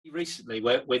recently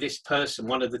where this person,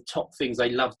 one of the top things they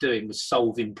love doing was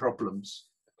solving problems.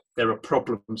 They're a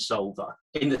problem solver.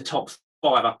 In the top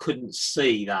 5, I couldn't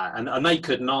see that, and they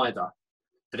couldn't either.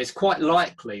 But it's quite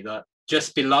likely that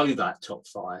just below that top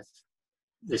 5,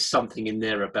 there's something in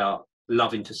there about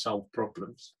loving to solve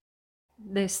problems.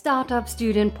 The Startup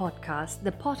Student Podcast,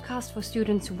 the podcast for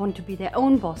students who want to be their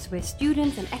own boss, where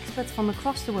students and experts from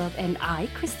across the world and I,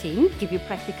 Christine, give you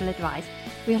practical advice.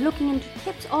 We are looking into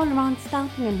tips all around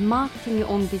starting and marketing your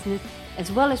own business,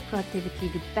 as well as productivity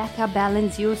to better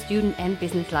balance your student and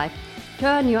business life.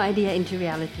 Turn your idea into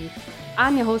reality.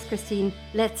 I'm your host, Christine.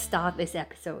 Let's start this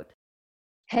episode.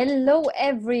 Hello,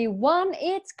 everyone.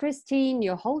 It's Christine,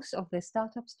 your host of the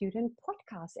Startup Student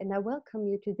Podcast, and I welcome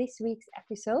you to this week's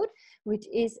episode, which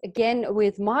is again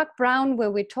with Mark Brown, where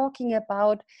we're talking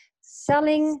about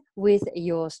selling with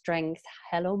your strength.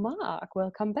 Hello, Mark.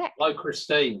 Welcome back. Hello,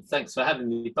 Christine. Thanks for having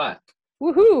me back.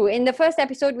 Woohoo! In the first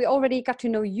episode, we already got to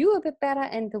know you a bit better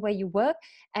and the way you work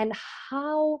and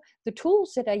how the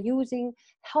tools that are using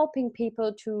helping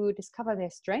people to discover their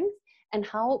strength and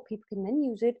how people can then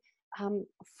use it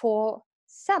for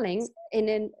selling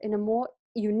in a more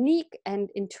unique and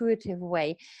intuitive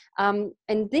way.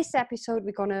 In this episode,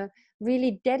 we're gonna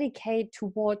really dedicate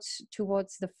towards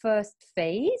the first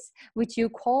phase, which you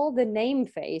call the name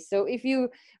phase. So if you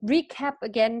recap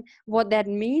again what that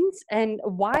means and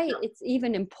why it's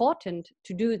even important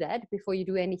to do that before you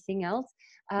do anything else,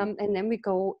 and then we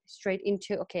go straight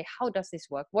into, okay, how does this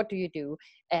work? What do you do?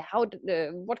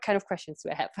 What kind of questions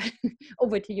do I have?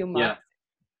 Over to you, Mark. Yeah.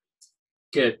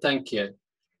 Good, thank you.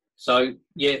 So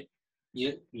you're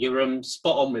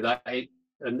spot on with that.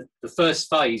 And the first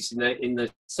phase in the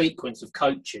sequence of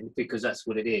coaching, because that's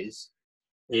what it is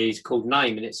called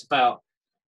name, and it's about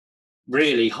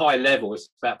really high level. It's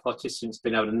about participants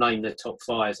being able to name their top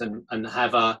 5s and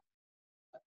have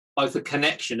both a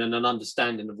connection and an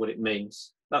understanding of what it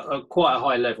means at quite a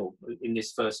high level in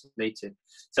this first meeting.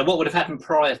 So what would have happened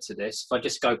prior to this, if I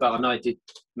just go back, I know I did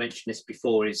mention this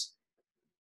before, is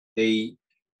the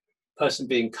person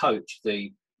being coached,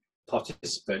 the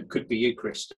participant, could be you,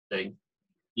 Christine.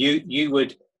 You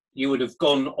would have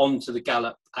gone onto the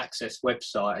Gallup Access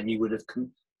website and you would have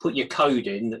put your code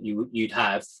in that you'd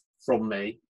have from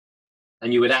me,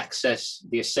 and you would access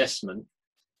the assessment.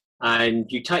 And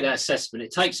you take that assessment.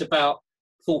 It takes about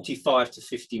 45 to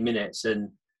 50 minutes, and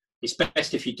it's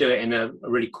best if you do it in a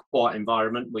really quiet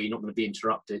environment where you're not going to be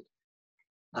interrupted.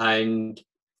 And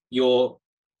you're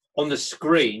on the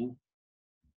screen.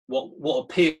 What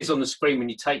appears on the screen when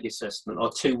you take the assessment are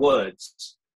 2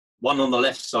 words, one on the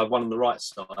left side, one on the right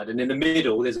side, and in the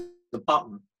middle there's a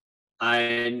button.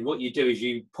 And what you do is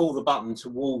you pull the button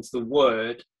towards the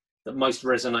word that most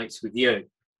resonates with you,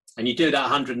 and you do that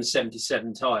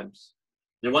 177 times.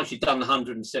 And once you've done the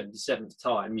 177th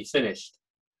time, you're finished.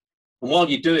 And while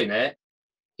you're doing it,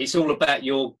 it's all about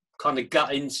your kind of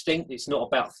gut instinct. It's not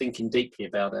about thinking deeply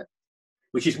about it,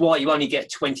 which is why you only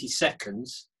get 20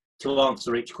 seconds to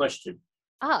answer each question.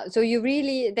 So you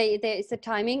really, there is a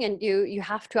timing and you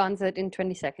have to answer it in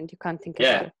 20 seconds. You can't think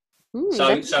about it.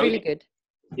 That's really good.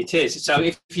 It is. So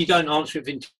if you don't answer it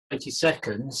within 20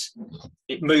 seconds,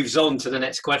 it moves on to the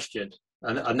next question.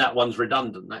 And that one's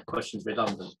redundant. That question's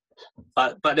redundant.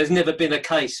 But there's never been a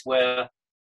case where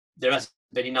there hasn't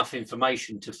been enough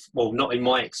information not in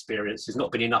my experience, there's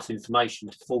not been enough information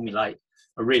to formulate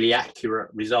a really accurate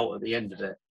result at the end of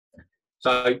it.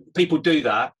 So people do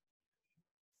that.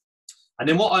 And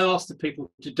then what I ask the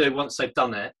people to do once they've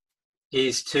done it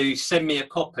is to send me a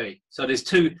copy. So there's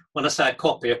 2, when I say a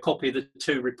copy of the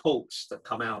 2 reports that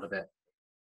come out of it.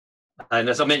 And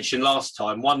as I mentioned last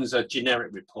time, one's a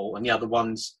generic report and the other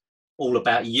one's all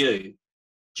about you,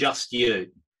 just you.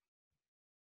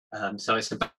 So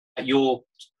it's about your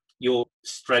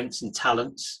strengths and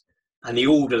talents and the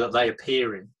order that they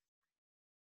appear in.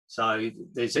 So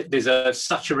there's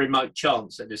such a remote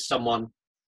chance that there's someone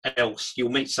else,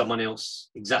 you'll meet someone else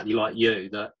exactly like you,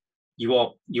 that you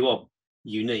are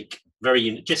unique, very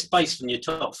unique. Just based on your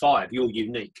top 5, you're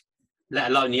unique,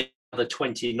 let alone the other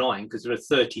 29, because there are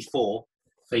 34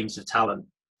 themes of talent.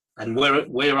 And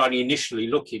we're only initially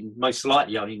most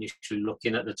likely only initially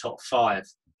looking at the top 5.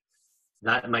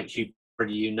 That makes you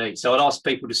pretty unique. So I'd ask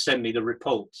people to send me the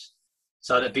reports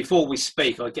so that before we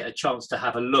speak, I get a chance to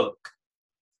have a look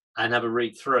and have a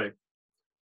read through.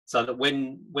 So that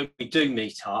when we do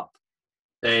meet up,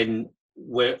 then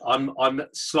I'm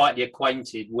slightly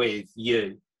acquainted with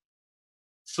you.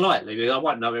 Slightly, because I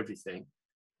won't know everything.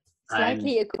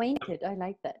 Slightly acquainted, I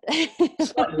like that.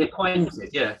 Slightly acquainted,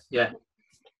 yeah.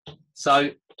 So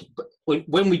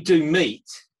when we do meet,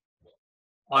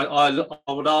 I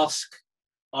would ask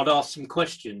I'd ask some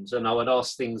questions, and I would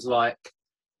ask things like,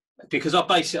 because I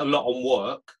base it a lot on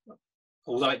work,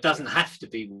 although it doesn't have to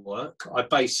be work.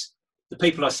 The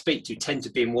people I speak to tend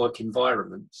to be in work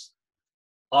environments.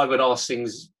 I would ask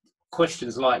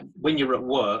questions like, when you're at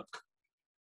work,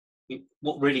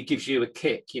 what really gives you a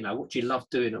kick? What do you love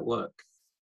doing at work?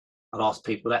 I'd ask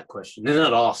people that question. And then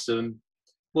I'd ask them,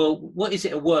 well, what is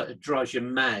it at work that drives you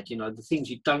mad? The things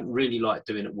you don't really like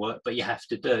doing at work, but you have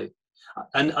to do.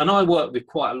 And I work with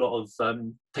quite a lot of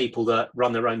people that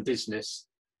run their own business.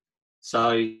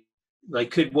 So they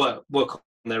could work on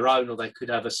their own, or they could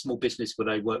have a small business where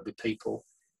they work with people.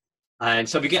 And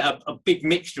so we get a big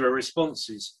mixture of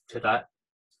responses to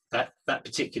that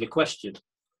particular question.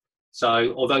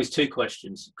 So, or those two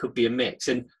questions could be a mix.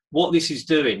 And what this is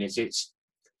doing is it's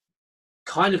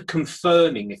kind of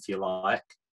confirming, if you like,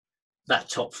 that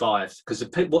top five. Because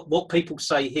what people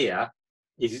say here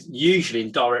is usually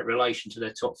in direct relation to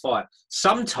their top five.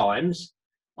 Sometimes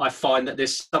I find that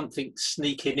there's something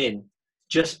sneaking in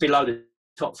just below the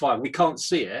top five. We can't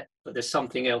see it, but there's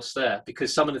something else there,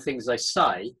 because some of the things they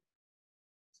say,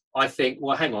 I think,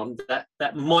 well, hang on,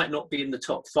 that might not be in the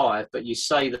top five, but you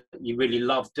say that you really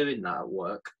love doing that at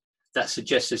work. That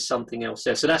suggests there's something else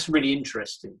there. So that's really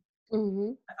interesting.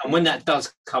 Mm-hmm. And when that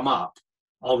does come up,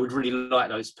 I would really like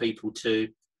those people to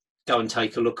go and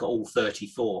take a look at all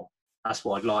 34. That's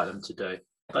what I'd like them to do.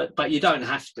 But you don't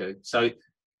have to. So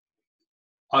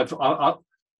I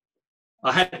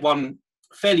had one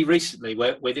fairly recently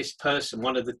where this person,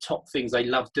 one of the top things they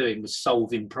loved doing was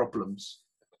solving problems.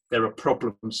 They're a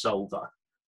problem solver.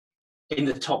 In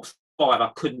the top five,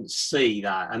 I couldn't see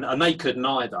that, and they couldn't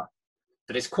either.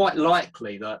 But it's quite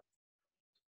likely that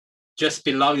just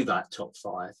below that top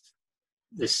five,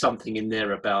 there's something in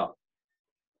there about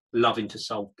loving to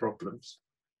solve problems.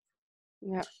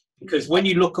 Yeah. Because when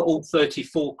you look at all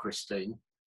 34, Christine,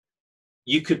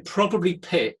 you could probably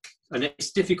pick, and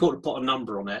it's difficult to put a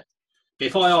number on it, but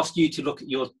if I asked you to look at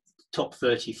your top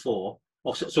 34,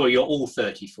 or sorry, your all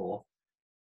 34,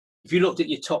 if you looked at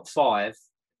your top five,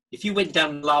 if you went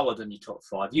down lower than your top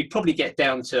five, you'd probably get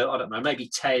down to, I don't know, maybe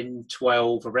 10,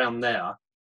 12, around there.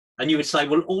 And you would say,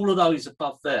 well, all of those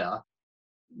above there,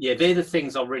 yeah, they're the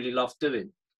things I really love doing.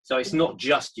 So it's not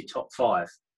just your top five.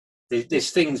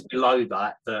 There's things below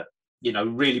that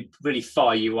really, really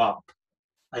fire you up.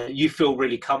 And you feel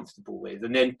really comfortable with.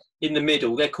 And then in the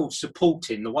middle, they're called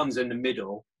supporting. The ones in the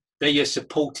middle, they're your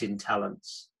supporting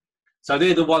talents. So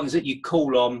they're the ones that you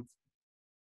call on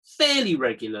fairly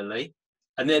regularly,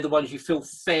 and they're the ones you feel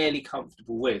fairly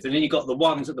comfortable with. And then you've got the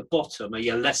ones at the bottom are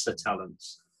your lesser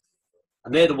talents,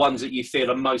 and they're the ones that you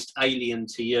feel are most alien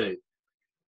to you.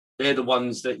 They're the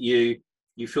ones that you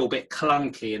feel a bit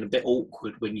clunky and a bit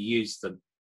awkward when you use them.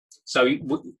 So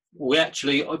we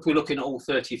actually, if we're looking at all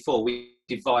 34, we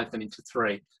divide them into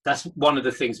three. That's one of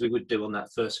the things we would do on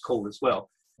that first call as well.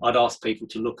 I'd ask people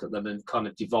to look at them and kind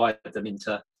of divide them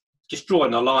into, just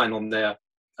drawing a line on their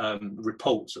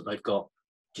reports that they've got,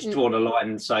 just drawing a line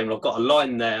and saying, well, I've got a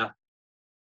line there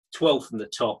 12 from the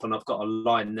top, and I've got a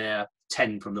line there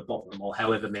 10 from the bottom, or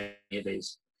however many it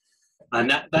is. And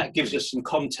that gives us some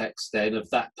context then of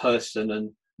that person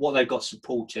and what they've got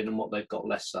supporting and what they've got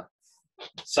lesser.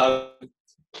 So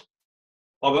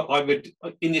I would,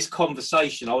 in this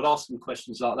conversation, I would ask them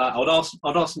questions like that.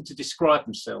 I'd ask them to describe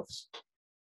themselves.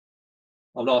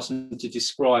 I'd ask them to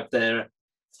describe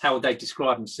how would they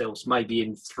describe themselves, maybe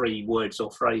in 3 words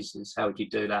or phrases. How would you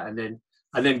do that? And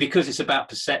then because it's about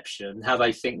perception, how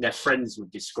they think their friends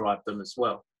would describe them as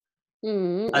well.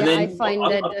 And then I find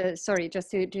that sorry,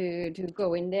 just to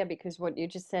go in there, because what you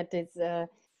just said is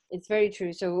it's very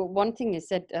true. So one thing is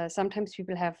that sometimes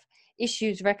people have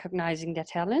issues recognizing their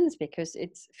talents because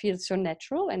it feels so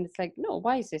natural, and it's like, no,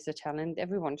 why is this a talent?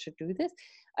 Everyone should do this.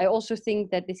 I also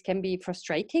think that this can be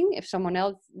frustrating if someone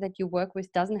else that you work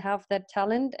with doesn't have that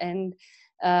talent, and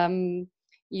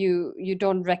you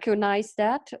don't recognize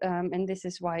that, and this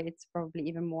is why it's probably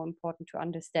even more important to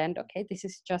understand, okay, this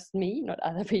is just me, not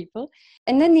other people.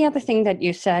 And then the other thing that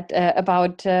you said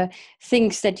about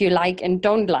things that you like and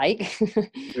don't like,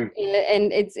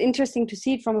 and it's interesting to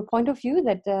see it from a point of view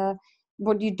that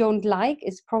what you don't like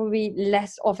is probably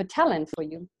less of a talent for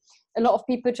you. A lot of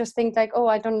people just think like, oh,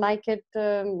 I don't like it,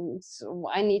 so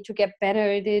I need to get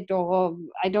better at it, or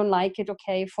I don't like it,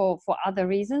 okay, for other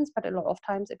reasons. But a lot of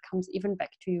times it comes even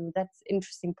back to you. That's an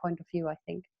interesting point of view, I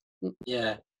think.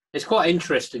 Yeah, it's quite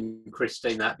interesting,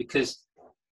 Christine, that, because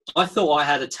I thought I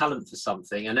had a talent for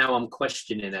something, and now I'm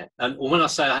questioning it. And when I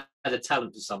say I had a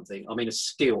talent for something, I mean a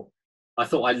skill. I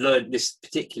thought I learned this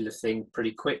particular thing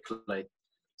pretty quickly.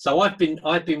 So I've been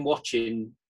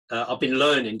watching, I've been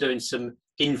learning, doing some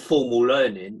informal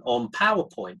learning on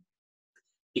PowerPoint,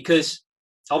 because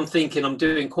I'm thinking I'm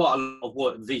doing quite a lot of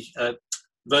work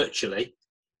virtually,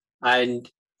 and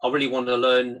I really want to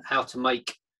learn how to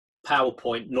make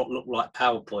PowerPoint not look like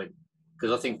PowerPoint,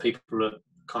 because I think people are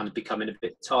kind of becoming a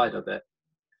bit tired of it.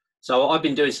 So I've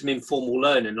been doing some informal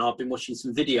learning, and I've been watching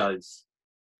some videos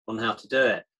on how to do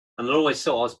it. And I always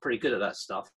thought I was pretty good at that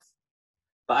stuff.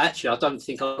 But actually, I don't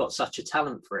think I've got such a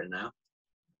talent for it now,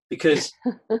 because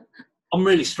I'm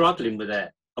really struggling with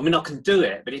it. I mean, I can do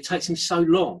it, but it takes me so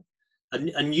long.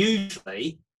 And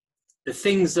usually, the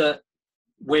things that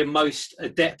we're most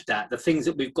adept at, the things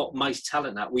that we've got most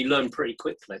talent at, we learn pretty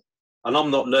quickly. And I'm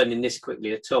not learning this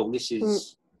quickly at all. This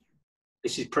is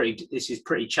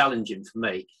pretty challenging for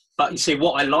me. But you see,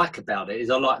 what I like about it is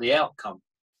I like the outcome.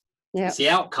 Yeah. It's the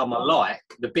outcome I like.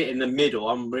 The bit in the middle,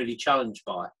 I'm really challenged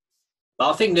by. But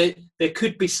I think that there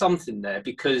could be something there,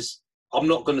 because I'm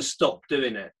not going to stop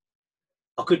doing it.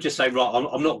 I could just say, right,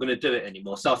 I'm not going to do it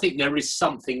anymore. So I think there is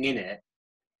something in it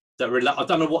that I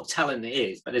don't know what talent it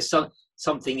is, but there's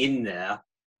something in there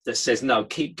that says, no,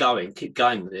 keep going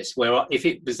with this. Where if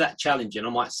it was that challenging, I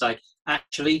might say,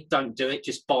 actually, don't do it,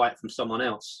 just buy it from someone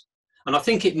else. And I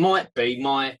think it might be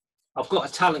I've got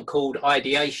a talent called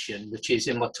ideation, which is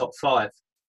in my top 5.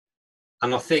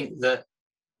 And I think that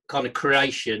kind of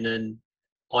creation and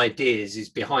ideas is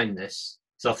behind this.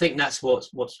 So I think that's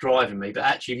what's driving me. But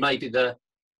actually, maybe the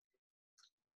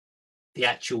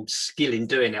actual skill in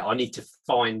doing it, I need to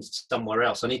find somewhere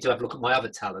else. I need to have a look at my other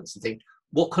talents and think,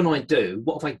 what can I do?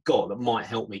 What have I got that might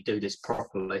help me do this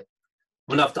properly? I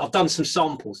mean, I've done some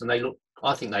samples, and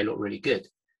I think they look really good.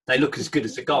 They look as good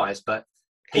as the guys, but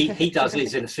he does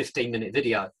his in a 15-minute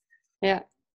video. Yeah.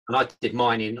 And I did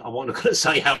mine in, I wasn't going to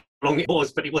say how long it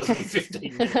was, but it wasn't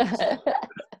 15 minutes.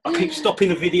 I keep stopping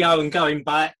the video and going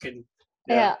back. And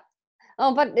yeah.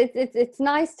 Oh, but it's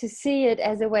nice to see it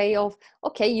as a way of,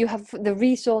 okay, you have the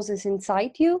resources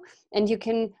inside you, and you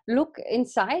can look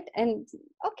inside and,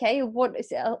 okay, what is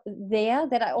there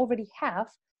that I already have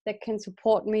that can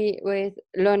support me with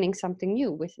learning something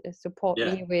new,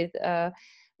 me with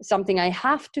something I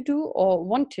have to do or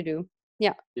want to do.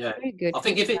 Yeah. Very good. I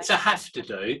think if it's a have to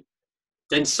do,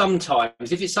 then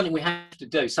sometimes, if it's something we have to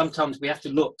do, sometimes we have to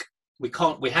look,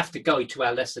 we have to go to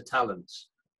our lesser talents,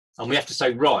 and we have to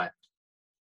say, right,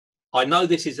 I know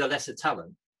this is a lesser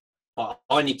talent, but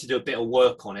I need to do a bit of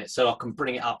work on it so I can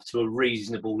bring it up to a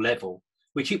reasonable level,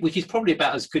 which is probably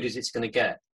about as good as it's going to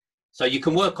get. So you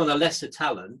can work on a lesser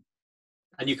talent,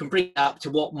 and you can bring it up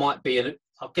to what might be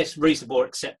I guess, reasonable or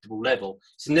acceptable level.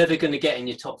 It's never going to get in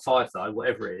your top 5 though,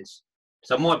 whatever it is.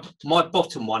 So my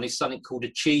bottom one is something called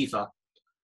Achiever.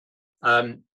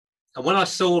 And when I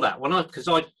saw that, because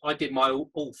I did my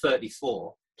all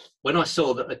 34, when I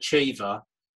saw that Achiever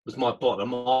was my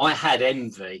bottom, I had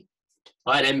envy.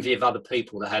 I had envy of other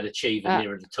people that had Achiever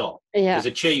near the top. Yeah. Because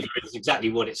Achiever is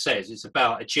exactly what it says. It's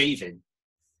about achieving.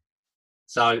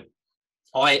 So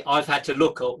I've had to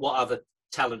look at what other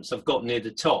talents I've got near the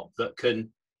top that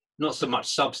can not so much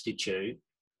substitute,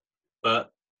 but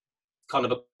kind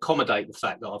of accommodate the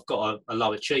fact that I've got a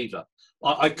low achiever.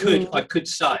 I could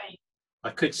say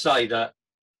that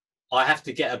I have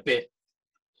to get a bit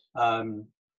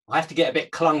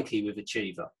clunky with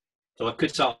achiever. So I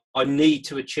could say I need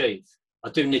to achieve. I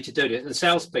do need to do this. And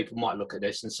salespeople might look at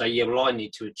this and say, yeah, well, I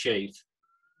need to achieve.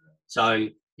 So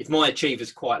if my achiever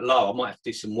is quite low, I might have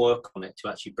to do some work on it to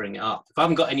actually bring it up. If I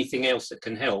haven't got anything else that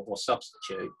can help or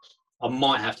substitute, I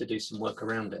might have to do some work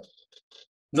around it.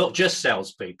 Not just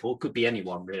salespeople, it could be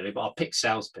anyone really, but I'll pick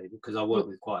salespeople because I work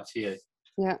with quite a few.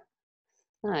 Yeah.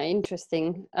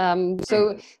 Interesting.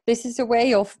 So this is a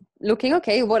way of looking,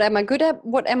 okay, what am I good at?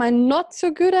 What am I not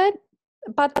so good at?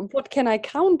 But what can I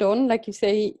count on? Like you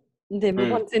say, the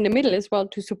ones in the middle as well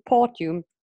to support you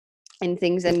in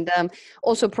things. And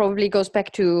also probably goes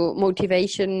back to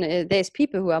motivation. There's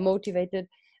people who are motivated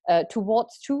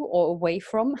towards to or away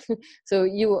from. So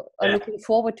you are looking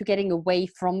forward to getting away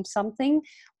from something,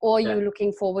 or you're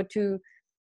looking forward to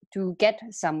get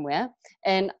somewhere,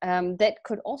 and that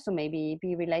could also maybe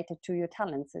be related to your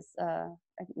talents. It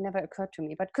never occurred to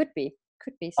me, but could be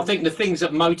something. I think the things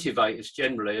that motivate us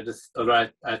generally are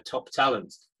our top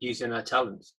talents, using our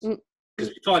talents, because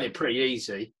we find it pretty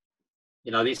easy.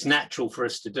 You know, it's natural for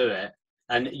us to do it,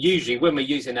 and usually when we're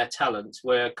using our talents,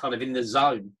 we're kind of in the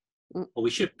zone, or we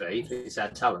should be if it's our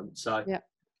talent. So yeah,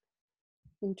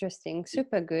 interesting,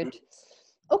 super good.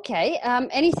 Okay,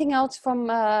 anything else from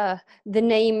the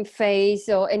name phase,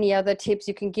 or any other tips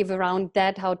you can give around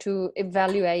that, how to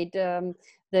evaluate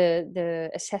the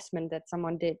assessment that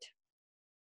someone did?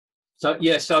 So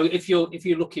if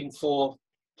you're looking for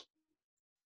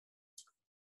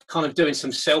kind of doing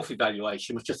some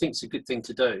self-evaluation, which I think is a good thing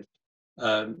to do.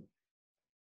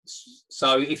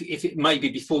 So if it maybe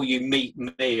before you meet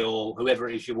me or whoever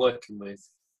it is you're working with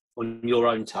on your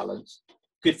own talents,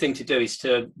 good thing to do is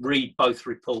to read both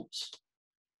reports.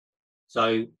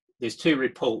 So there's two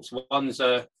reports. One's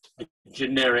a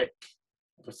generic,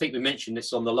 I think we mentioned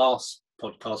this on the last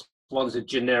podcast, one's a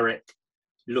generic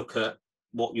look at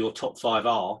what your top 5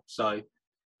 are. So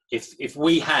if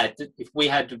we had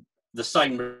the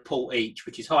same report each,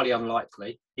 which is highly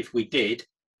unlikely, if we did,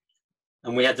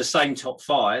 and we had the same top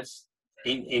 5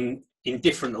 in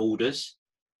different orders.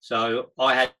 So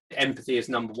I had empathy as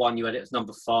number 1, you had it as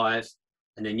number 5,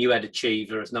 and then you had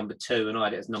achiever as number 2, and I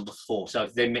had it as number 4. So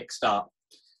if they're mixed up,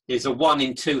 there's a 1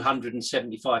 in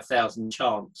 275,000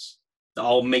 chance that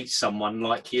I'll meet someone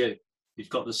like you who's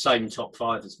got the same top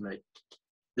 5 as me.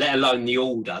 Let alone the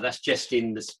order. That's just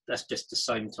the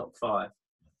same top 5.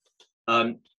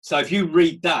 So if you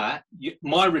read that,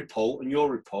 my report and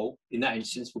your report in that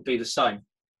instance will be the same.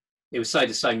 It will say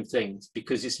the same things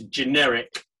because it's a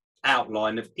generic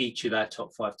outline of each of our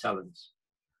top 5 talents.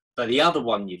 But the other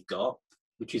one you've got,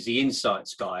 which is the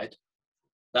Insights Guide,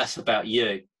 that's about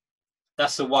you.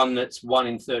 That's the one that's 1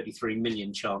 in 33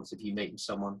 million chance of you meeting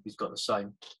someone who's got the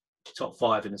same top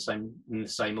 5 in the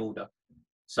same order.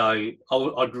 So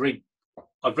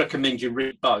I'd recommend you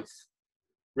read both.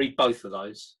 Read both of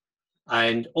those,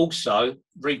 and also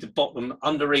read the bottom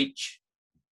under each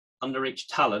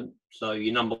talent. So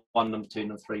your number 1, number 2,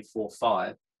 number 3, 4,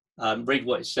 5. Read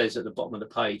what it says at the bottom of the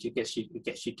page. It gets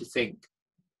you to think,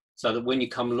 so that when you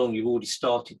come along, you've already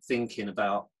started thinking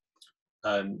about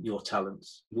your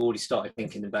talents. You've already started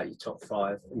thinking about your top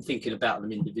 5 and thinking about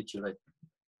them individually.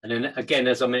 And then again,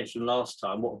 as I mentioned last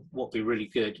time, what would be really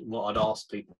good and what I'd ask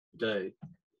people to do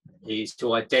is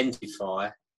to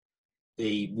identify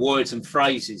the words and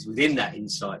phrases within that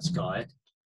Insights Guide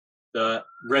that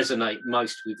resonate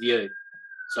most with you.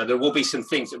 So there will be some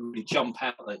things that really jump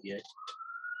out at you,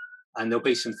 and there'll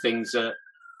be some things that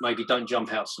maybe don't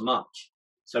jump out so much.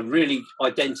 So really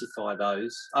identify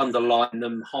those, underline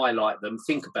them, highlight them,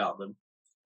 think about them,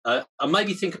 and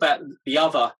maybe think about the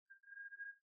other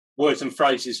words and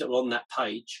phrases that are on that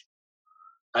page,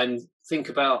 and think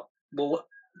about, well,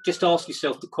 just ask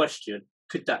yourself the question,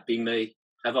 could that be me?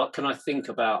 Can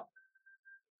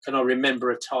I remember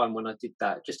a time when I did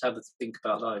that? Just have a think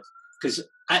about those. Because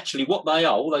actually what they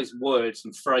are, all those words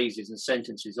and phrases and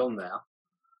sentences on there,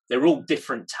 they're all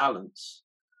different talents.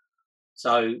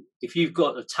 So if you've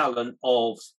got a talent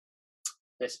of,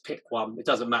 let's pick one, it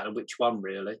doesn't matter which one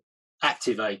really,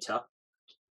 activator.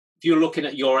 If you're looking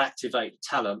at your activator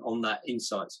talent on that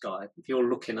Insights Guide, if you're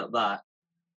looking at that,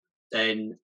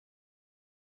 then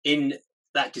in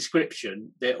that description,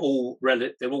 they're all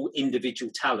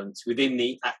individual talents within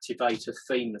the activator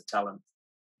theme of talent.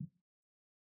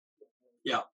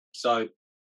 Yeah, so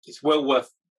it's well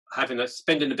worth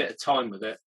spending a bit of time with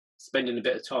it,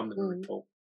 the report,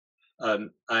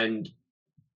 and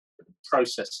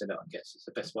processing it, I guess is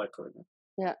the best way of putting it.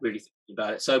 Yeah, really thinking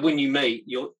about it. So when you meet,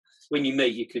 you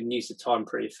can use the time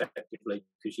pretty effectively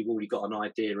because you've already got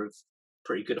a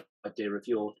pretty good idea of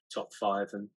your top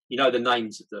 5, and you know the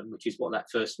names of them, which is what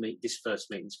this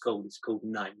first meeting's called. It's called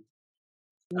Name.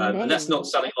 And that's not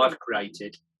something I've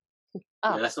created.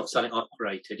 Yeah, that's not something I've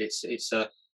created. It's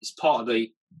part of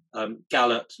the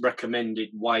Gallup's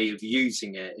recommended way of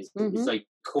using it. Is they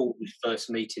call the first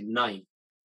meeting Name.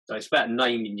 So it's about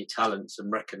naming your talents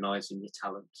and recognizing your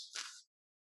talents.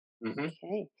 Mm-hmm.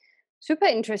 Okay. Super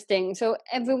interesting. So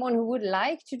everyone who would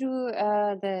like to do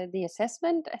the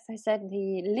assessment, as I said,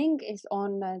 the link is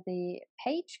on the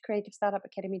page,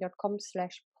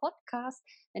 creativestartupacademy.com/podcast,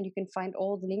 and you can find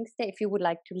all the links there. If you would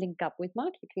like to link up with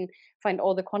Mark, you can find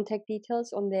all the contact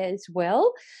details on there as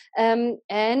well. And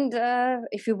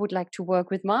if you would like to work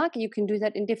with Mark, you can do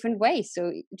that in different ways.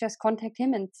 So just contact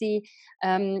him and see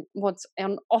what's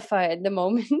on offer at the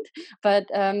moment. But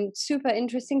super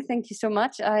interesting. Thank you so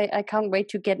much. I can't wait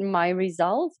to get my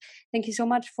results. Thank you so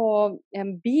much for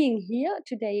being here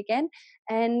today again,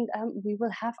 and we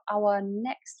will have our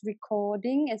next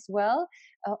recording as well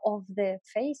of the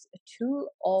phase 2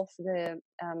 of the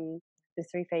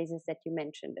 3 phases that you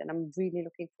mentioned, and I'm really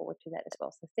looking forward to that as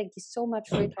well. So thank you so much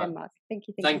for your time, Mark. Thank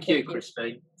you,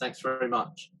 Christine. Thanks very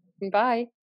much. Bye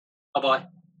bye.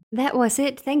 That was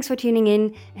it. Thanks for tuning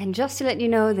in. And just to let you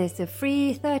know, there's a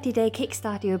free 30-day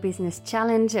Kickstart Your Business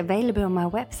Challenge available on my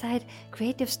website,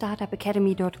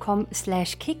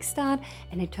 creativestartupacademy.com/kickstart,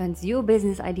 and it turns your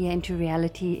business idea into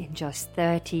reality in just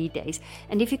 30 days.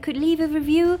 And if you could leave a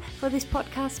review for this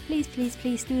podcast, please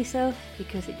do so,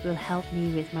 because it will help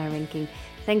me with my ranking.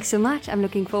 Thanks so much. I'm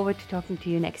looking forward to talking to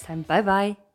you next time. Bye-bye.